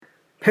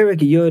Perek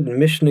Yud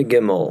Mishnah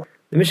Gimel.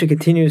 The Mishnah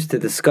continues to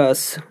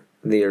discuss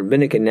the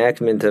rabbinic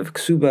enactment of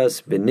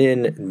Kesubos,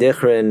 Benin,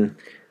 Dichrin,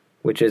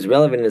 which is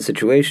relevant in a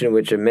situation in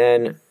which a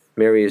man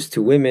marries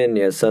two women,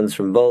 he has sons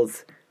from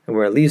both, and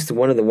where at least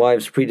one of the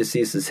wives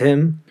predeceases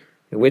him,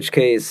 in which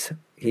case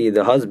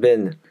the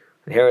husband,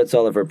 inherits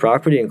all of her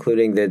property,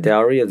 including the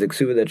dowry of the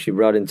ksuba that she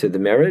brought into the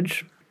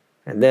marriage.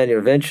 And then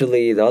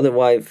eventually the other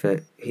wife,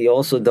 he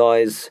also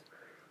dies.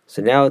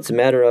 So now it's a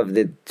matter of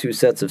the two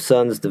sets of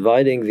sons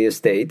dividing the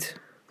estate.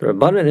 The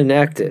Rabbanan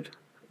enacted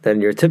that in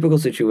your typical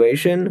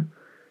situation,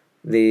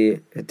 the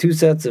two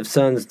sets of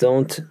sons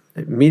don't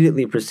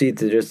immediately proceed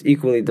to just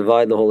equally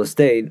divide the whole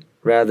estate.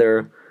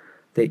 Rather,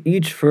 they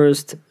each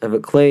first have a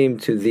claim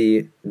to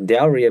the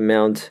dowry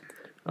amount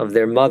of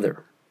their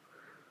mother.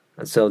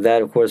 And so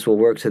that, of course, will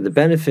work to the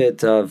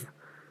benefit of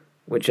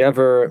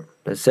whichever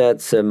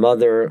set's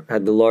mother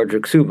had the larger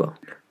ksuba.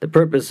 The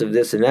purpose of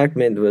this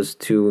enactment was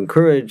to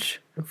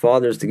encourage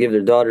fathers to give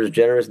their daughters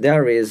generous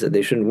dowries, that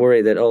they shouldn't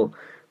worry that,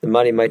 the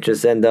money might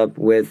just end up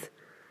with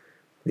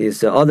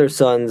these other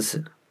sons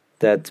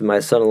that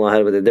my son-in-law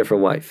had with a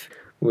different wife.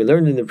 We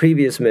learned in the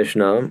previous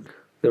Mishnah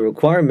the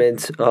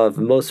requirement of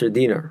Moser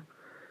Dinar.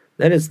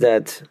 That is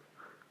that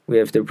we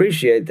have to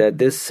appreciate that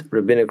this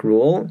rabbinic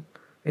rule,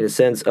 in a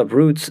sense,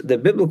 uproots the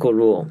biblical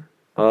rule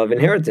of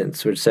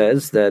inheritance, which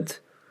says that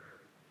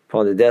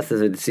upon the death of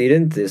the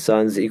decedent, the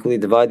sons equally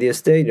divide the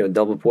estate,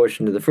 double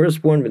portion to the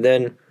firstborn, but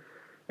then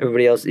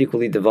everybody else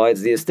equally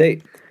divides the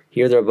estate.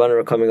 Here the Rabbanan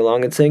are coming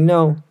along and saying,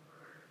 no,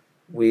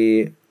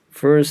 we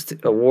first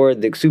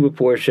award the ksuba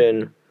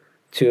portion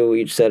to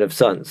each set of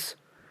sons.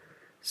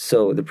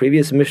 So the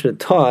previous Mishnah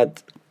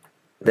taught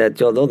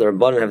that although the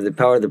Rabbanan have the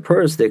power of the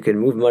purse, they can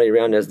move money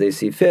around as they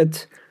see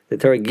fit. The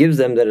Torah gives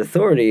them that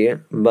authority,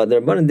 but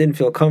the Rabbanan didn't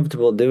feel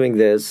comfortable doing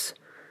this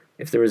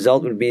if the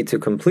result would be to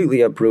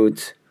completely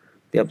uproot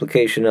the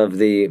application of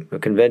the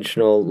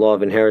conventional law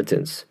of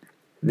inheritance.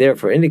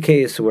 Therefore, in the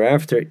case where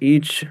after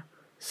each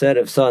set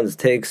of sons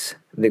takes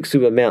the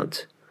ksuba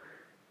amount,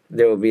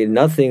 there will be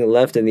nothing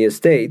left in the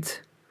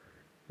estate,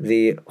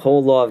 the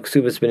whole law of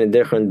Kesubos ben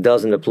Dichrin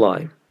doesn't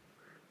apply.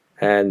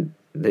 And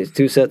the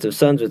two sets of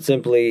sons would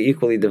simply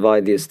equally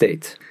divide the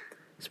estate.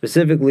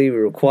 Specifically, we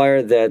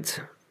require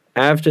that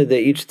after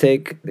they each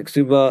take the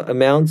ksuba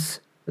amounts,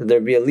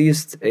 there be at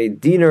least a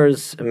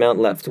dinar's amount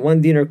left.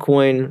 1 dinar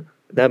coin,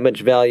 that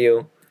much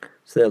value,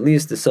 so that at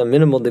least to some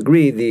minimal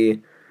degree the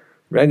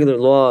regular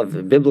law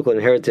of biblical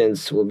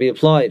inheritance will be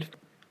applied.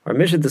 Our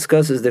Mishnah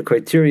discusses the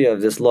criteria of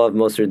this law of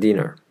Moser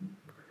Dinar.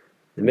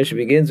 The Mishnah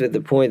begins with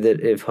the point that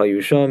if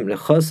Hayusham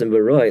Nechasim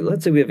Baroi,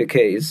 let's say we have a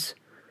case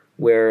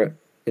where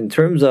in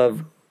terms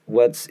of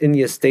what's in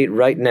the estate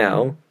right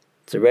now,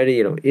 it's already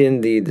in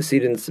the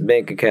decedent's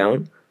bank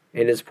account,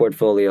 in his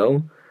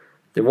portfolio,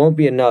 there won't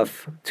be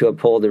enough to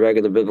uphold the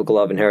regular biblical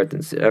law of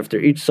inheritance. After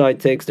each side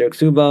takes their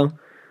ksuba,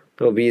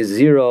 there will be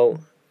 0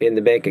 in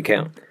the bank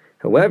account.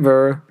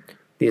 However,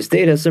 the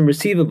estate has some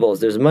receivables.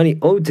 There's money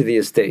owed to the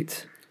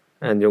estate.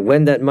 And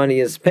when that money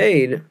is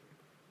paid, at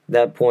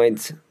that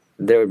point,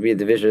 there would be a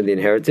division of the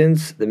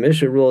inheritance. The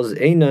Mishnah rules,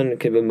 Einan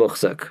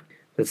kebemuchzak.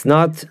 It's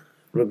not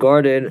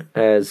regarded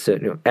as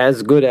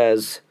as good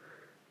as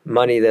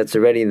money that's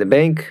already in the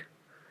bank.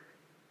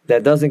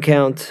 That doesn't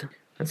count.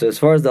 And so as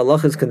far as the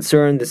halacha is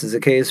concerned, this is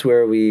a case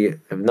where we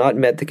have not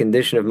met the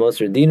condition of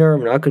Moser Dinar.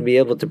 We're not going to be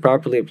able to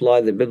properly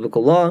apply the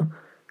biblical law.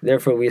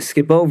 Therefore, we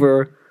skip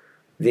over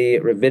the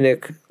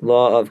rabbinic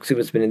law of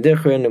Kesubos ben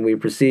Dichrin, and we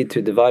proceed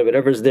to divide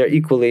whatever is there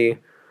equally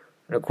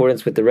in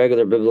accordance with the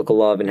regular biblical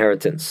law of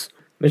inheritance.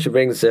 Mishnah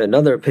brings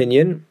another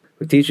opinion,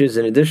 who teaches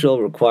an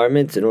additional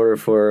requirement in order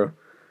for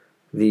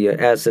the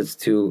assets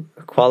to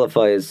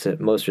qualify as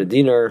Moser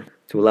Dinar,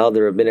 to allow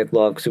the rabbinic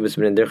law of Kesubos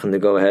ben Dichrin to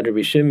go ahead.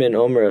 Rabbi Shimon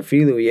Omer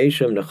Afilu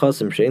Yesham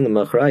Nechasim Shein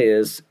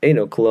L'Machrayis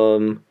Eino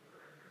Klum.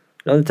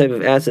 Another type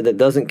of asset that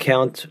doesn't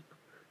count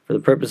for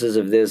the purposes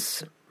of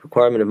this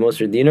requirement of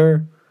Moser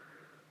Dinar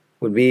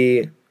would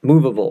be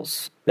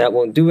movables. That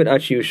won't do it.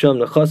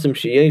 Achiyusham Nechasim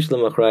Sheyesh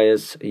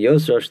L'Machrayis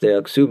Yosar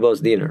Shtei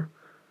Kesubos Dinar.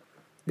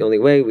 The only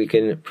way we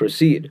can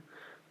proceed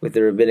with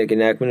the rabbinic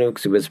enactment of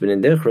Kesubos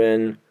ben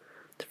Dichrin,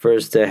 to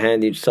first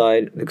hand each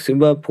side the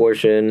ksuba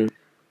portion,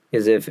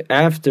 is if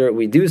after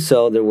we do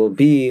so, there will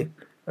be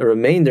a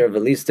remainder of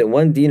at least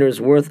 1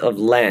 dinar's worth of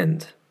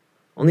land.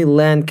 Only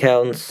land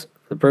counts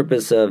for the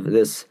purpose of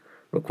this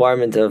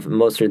requirement of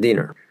Moser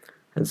Dinar.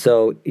 And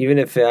so, even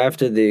if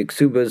after the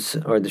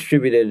ksubas are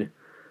distributed,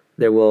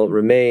 there will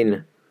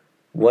remain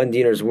 1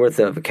 dinar's worth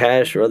of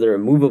cash or other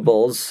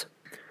movables,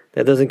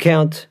 that doesn't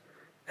count,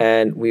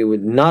 and we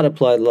would not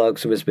apply the law of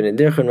Kesubos ben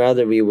Dichrin.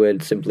 Rather, we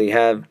would simply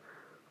have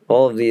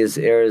all of these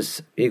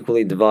heirs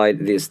equally divide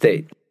the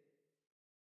estate.